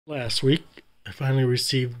Last week, I finally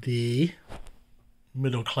received the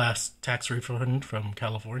Middle Class Tax Refund from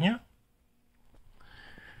California.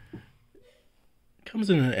 It comes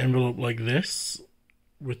in an envelope like this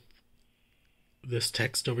with this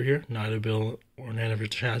text over here: not a bill or an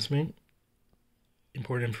advertisement.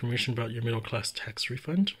 Important information about your middle class tax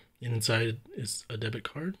refund. Inside is a debit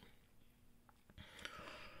card.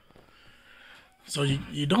 So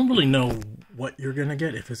you don't really know what you're going to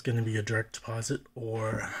get, if it's going to be a direct deposit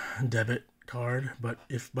or debit card. But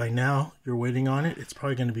if by now you're waiting on it, it's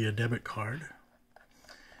probably going to be a debit card.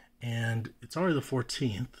 And it's already the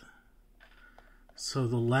 14th. So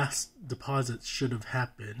the last deposit should have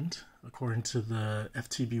happened, according to the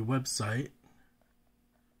FTB website.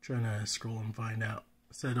 Trying to scroll and find out.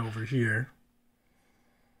 It said over here.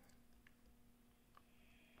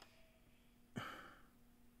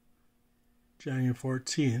 January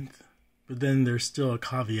 14th, but then there's still a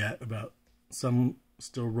caveat about some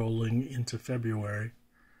still rolling into February.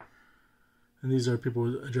 And these are people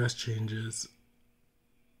with address changes.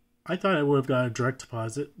 I thought I would have got a direct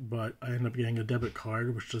deposit, but I ended up getting a debit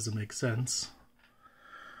card, which doesn't make sense.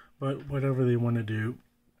 But whatever they want to do.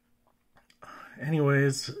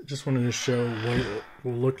 Anyways, just wanted to show what it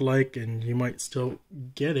will look like, and you might still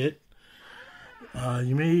get it.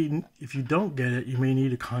 You may, if you don't get it, you may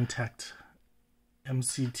need to contact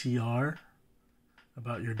MCTR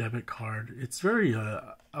about your debit card. It's very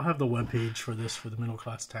I'll have the webpage for this, for the middle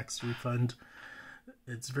class tax refund.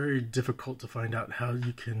 It's very difficult to find out how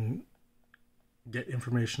you can get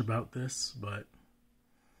information about this, but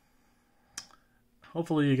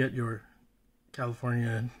hopefully you get your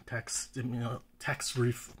California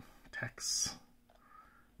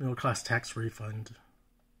middle class tax refund